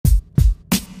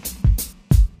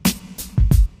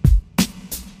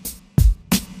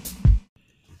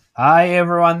Hi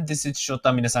everyone, this is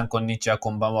Shota. 皆さん、こんにちは。こ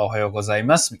んばんは。おはようござい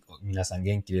ます。皆さん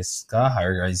元気ですか？ How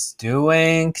are you guys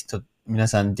doing? 皆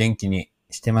さん元気に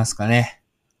してますかね？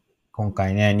今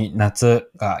回ね、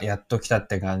夏がやっと来たっ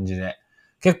て感じで、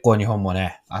結構日本も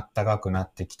ね、暖かくな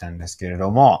ってきたんですけれ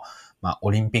ども、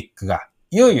オリンピックが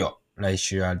いよいよ来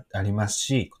週あります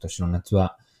し、今年の夏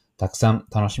はたくさん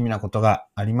楽しみなことが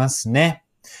ありますね。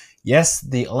Yes,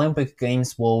 the Olympic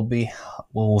Games will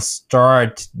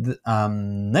start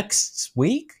next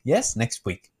week. Yes, next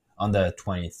week on the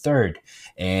 23rd.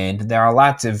 And there are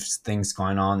lots of things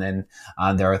going on, and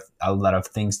there are a lot of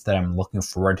things that I'm looking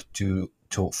forward to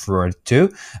doing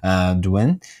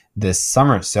this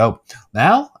summer. So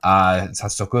now, 早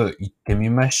速行ってみ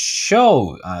まし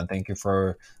ょう. Thank you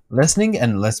for listening,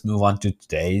 and let's move on to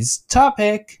today's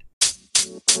topic.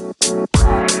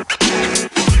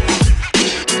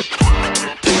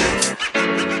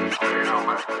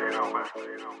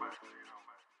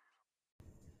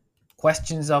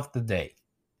 Questions of the day.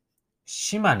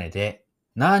 島根で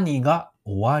何が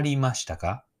終わりました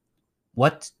か？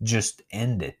 What just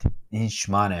ended in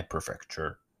Shimane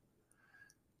Prefecture?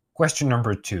 Question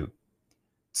number 2.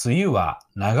 梅雨は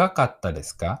長かったで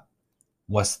すか？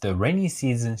 Was the rainy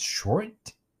season short?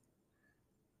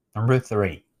 Number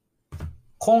 3.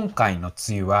 今回の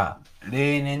梅雨は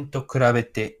例年と比べ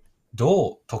てど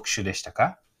う特殊でした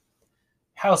か？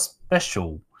 How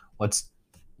special was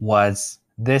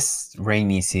this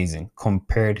rainy season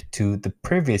compared to the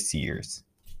previous years?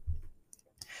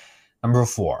 Number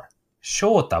 4.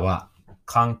 翔太は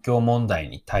環境問題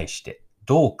に対して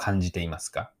どう感じています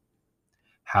か？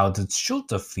 How does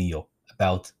Shota feel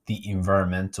about the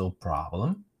environmental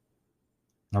problem?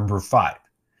 Number 5.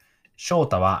 翔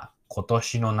太は今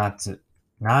年の夏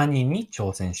何に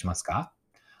挑戦しますか？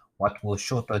 What will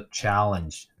Shota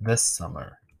challenge this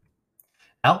summer?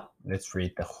 Now, let's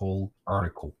read the whole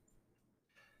article.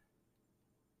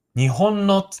 日本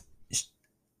の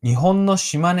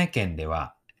島根県で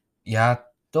はや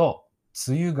っと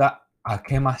梅雨が明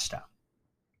けました。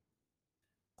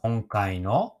今回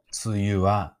の梅雨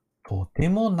はとて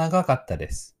も長かったで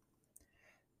す。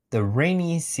The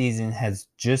rainy season has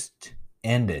just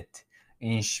ended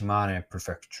in Shimane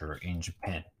Prefecture in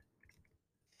Japan.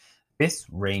 This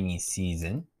rainy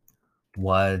season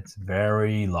was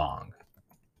very long.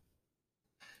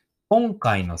 今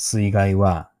回の水害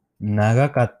は長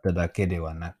かっただけで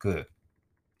はなく、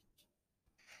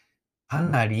か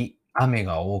なり雨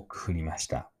が多く降りまし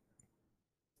た。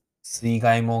水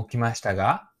害も起きました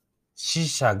が、死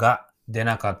者が出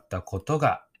なかったこと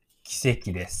が奇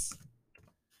跡です。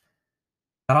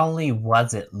Not only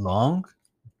was it long,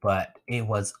 but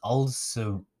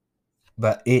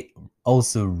it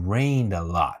also rained a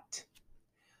lot.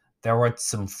 There was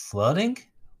some flooding,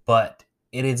 but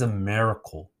it is a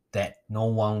miracle that no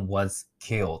one was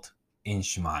killed in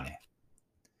Shimane.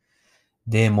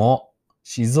 でも、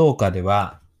静岡で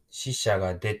は死者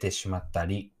が出てしまった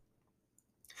り、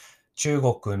中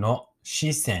国の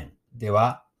四川で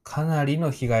はかなり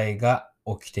の被害が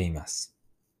起きています。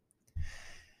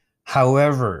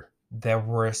However, there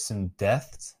were some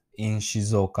deaths in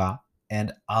Shizuoka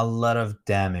and a lot of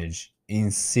damage in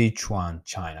Sichuan,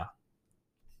 China.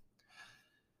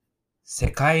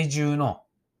 世界中の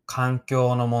環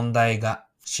境の問題が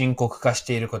深刻化し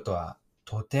ていることは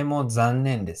とても残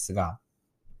念ですが、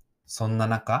そんな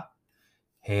中、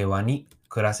平和に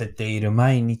暮らせている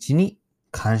毎日に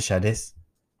感謝です。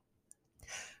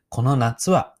この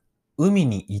夏は海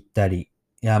に行ったり、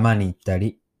山に行った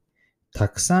り、た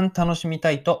くさん楽しみ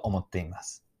たいと思っていま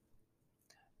す。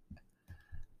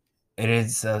It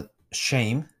is a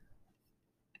shame,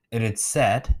 it is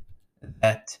sad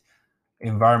that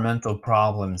environmental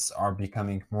problems are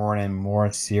becoming more and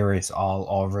more serious all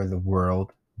over the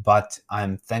world, but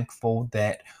I'm thankful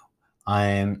that I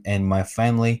am and my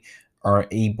family are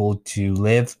able to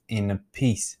live in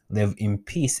peace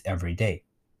every day.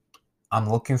 I'm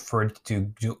looking forward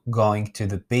to going to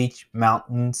the beach,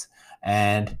 mountains,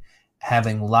 and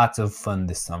having lots of fun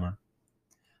this summer.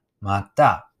 ま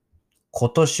た、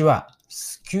今年は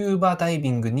スキューバダイビ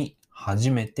ングに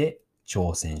初めて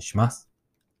挑戦します。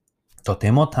と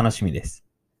ても楽しみです。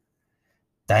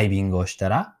ダイビングをした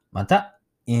ら、また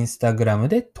インスタグラム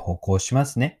で投稿しま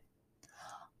すね。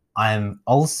I'm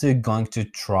also going to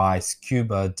try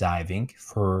scuba diving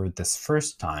for this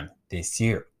first time this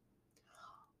year.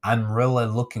 I'm really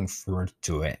looking forward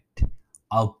to it.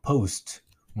 I'll post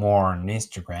more on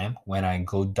Instagram when I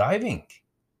go diving.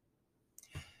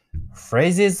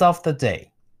 Phrases of the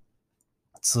day.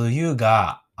 梅雨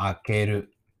が明ける。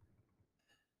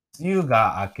梅雨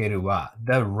が明けるは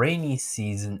The rainy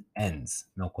season ends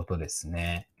のことです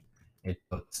ね。梅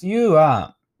雨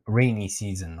は rainy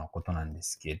season のことなんで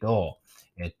すけど、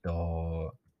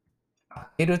明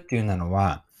けるっていうの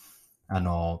は、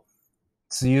梅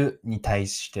雨に対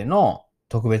しての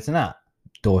特別な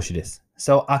動詞です。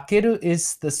So, 明ける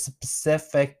is the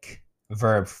specific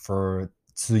verb for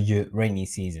梅雨, rainy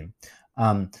season.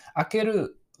 明け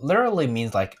る literally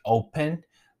means like open,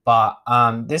 but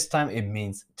this time it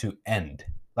means to end.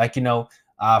 Like,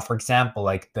 for example,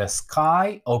 like the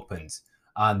sky opens.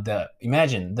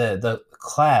 Imagine the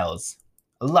clouds,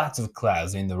 lots of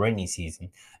clouds in the rainy season.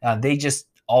 They just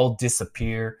all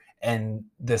disappear and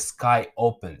the sky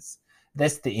opens.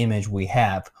 That's the image we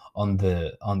have on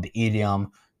the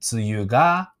idiom 梅雨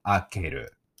が明け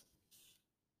る.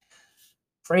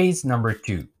 Phrase number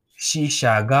 2. 死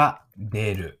者が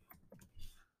出る.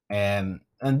 And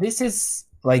this is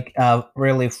like a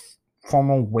really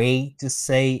formal way to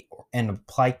say and a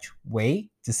polite way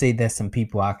to say that some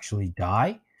people actually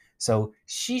die. So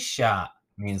死者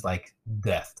means like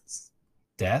death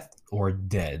or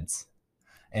deads.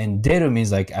 And 出る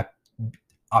means like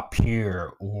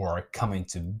appear or come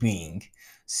into being.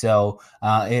 So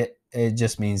it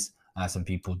just means some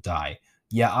people die.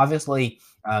 Yeah, obviously,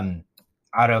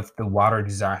 out of the water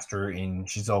disaster in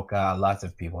Shizuoka, lots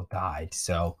of people died.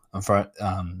 So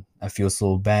I feel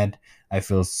so bad. I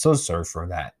feel so sorry for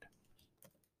that.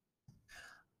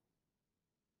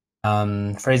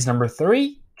 Phrase number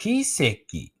 3, 奇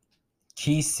跡.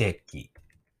 奇跡.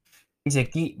 奇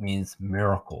跡 means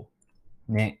miracle.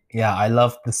 Yeah, I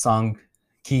love the song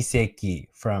Kiseki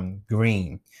from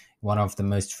Green, one of the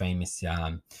most famous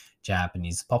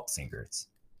Japanese pop singers.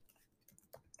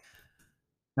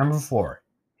 Number 4.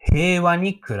 平和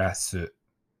に暮らす。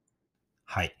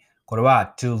はい。これ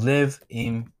は to live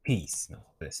in peace の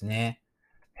ことですね。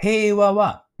平和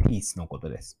は peace のこと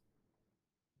です。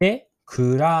で、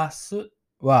暮らす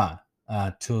は、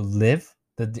to live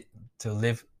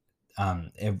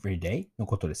every day の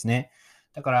ことですね。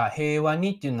だから平和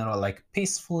にっていうのは like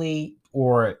peacefully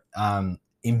or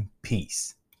in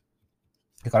peace。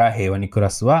だから平和に暮ら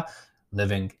すは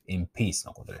living in peace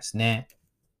のことですね。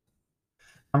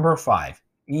Number 5.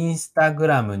 インスタグ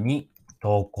ラムに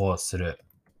投稿する。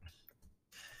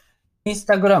インス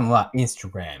タグラムは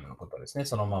Instagram のことですね。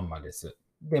そのまんまです。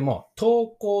でも、投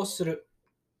稿する。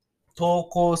投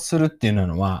稿するっていう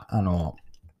のは、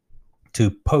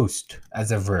to post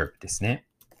as a verb ですね。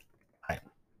はい。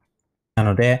な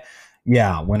ので、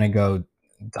yeah, when I go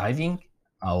diving,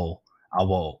 I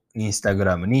will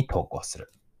Instagram に投稿す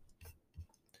る。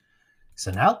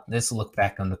So now, let's look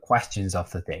back on the questions of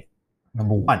the day.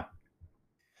 Number 1.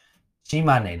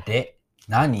 島根で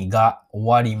何が終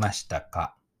わりました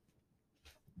か?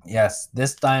 Yes,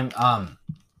 this time,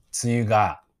 梅雨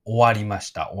が終わりま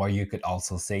した。Or you could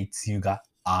also say 梅雨が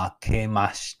明け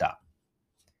ました。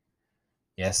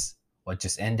Yes, what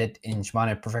just ended in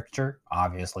Shimane Prefecture?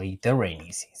 Obviously, the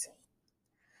rainy season.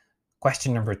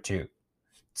 Question number 2.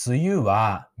 梅雨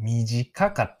は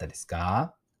短かったです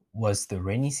か? Was the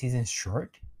rainy season short?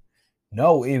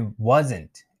 No, it wasn't.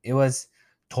 It was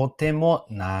とても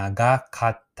長か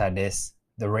ったです.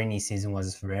 The rainy season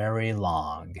was very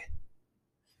long.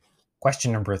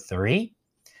 Question number 3.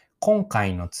 今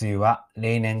回の梅雨は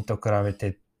例年と比べ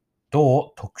てど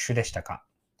う特殊でしたか?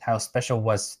 How special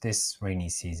was this rainy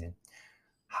season?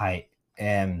 はい。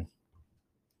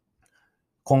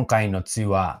今回の梅雨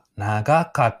は長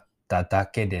かっただ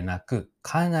けでなく、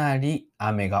かなり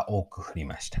雨が多く降り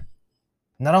ました。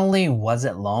Not only was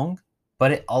it long,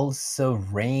 but it also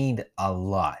rained a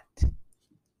lot.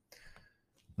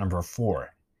 Number 4.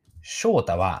 翔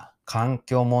太は環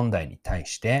境問題に対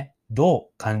してど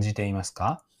う感じています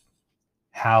か?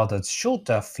 How does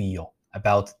Shota feel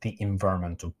about the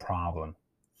environmental problem?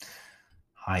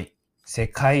 はい。世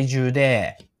界中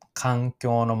で環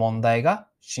境の問題が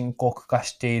深刻化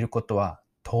していることは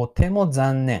とても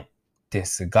残念で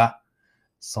すが、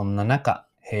そんな中、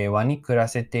平和に暮ら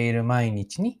せている毎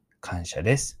日に感謝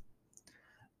です。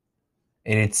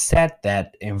It is said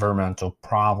that environmental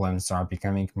problems are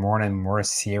becoming more and more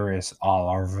serious all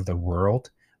over the world,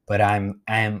 but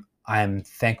I'm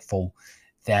thankful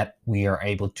that we are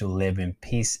able to live in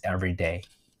peace every day.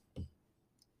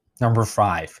 Number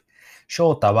 5.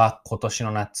 翔太は今年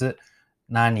の夏、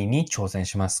何に挑戦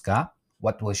しますか?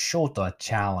 What will Shota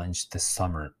challenge this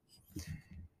summer?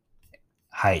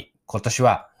 はい。今年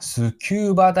はスキ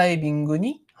ューバダイビング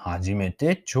に初め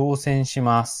て挑戦し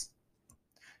ます。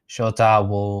Shota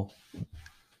will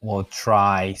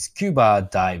try scuba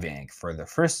diving for the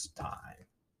first time.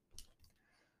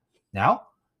 Now,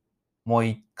 もう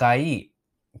一回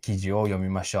記事を読み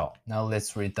ましょう。Now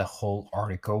let's read the whole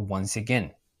article once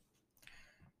again.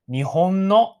 日本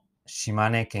の島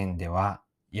根県では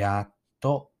やっ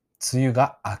と梅雨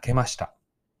が明けました。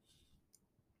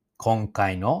今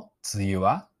回の梅雨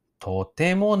はと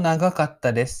ても長かっ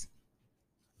たです。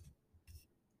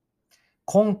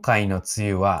今回の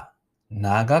梅雨は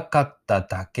長かった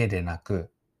だけでな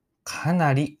く、か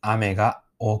なり雨が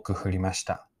多く降りまし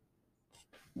た。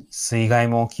水害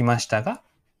も起きましたが、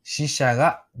死者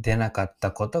が出なかっ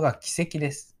たことが奇跡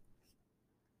です。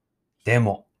で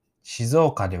も、静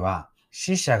岡では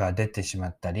死者が出てしま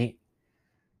ったり、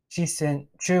中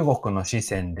国の四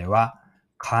川では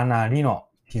かなりの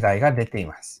被害が出てい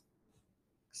ます。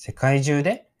世界中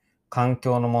で環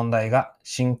境の問題が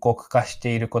深刻化し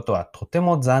ていることはとて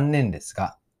も残念です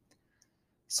が、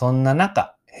そんな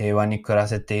中、平和に暮ら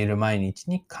せている毎日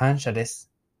に感謝で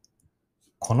す。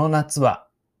この夏は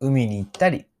海に行った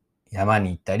り、山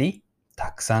に行ったり、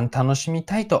たくさん楽しみ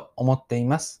たいと思ってい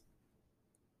ます。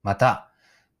また、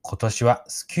今年は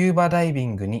スキューバダイビ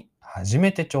ングに初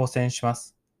めて挑戦しま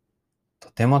す。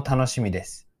とても楽しみで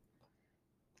す。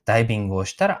ダイビングを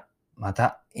したら、ま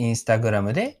たインスタグラ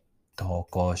ムで投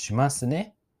稿します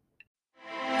ね。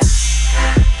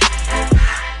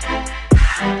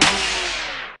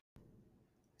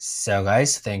So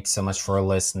guys, thank you so much for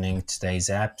listening to today's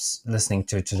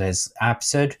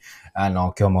episode.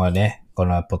 今日もね、こ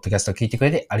のポッドキャストを聞いてく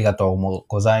れてありがとう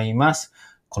ございます。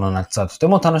この夏はとて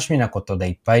も楽しみなことで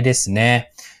いっぱいです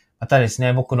ね。またです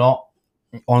ね、僕の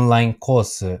オンラインコー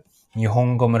ス、日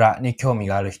本語村に興味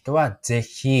がある人は、ぜ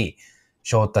ひ、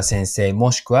翔太先生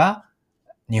もしくは、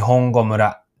日本語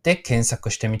村で検索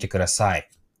してみてください。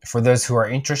For those who are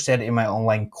interested in my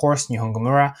online course, Nihongo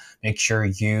Mura, make sure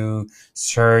you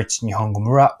search Nihongo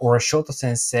Mura or Shota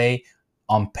Sensei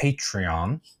on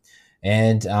Patreon.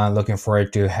 And looking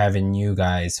forward to having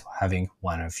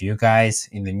one of you guys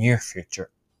in the near future.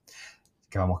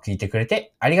 今日も聞いてくれ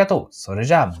てありがとう。それ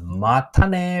じゃあ、また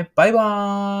ね。バイ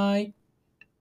バーイ。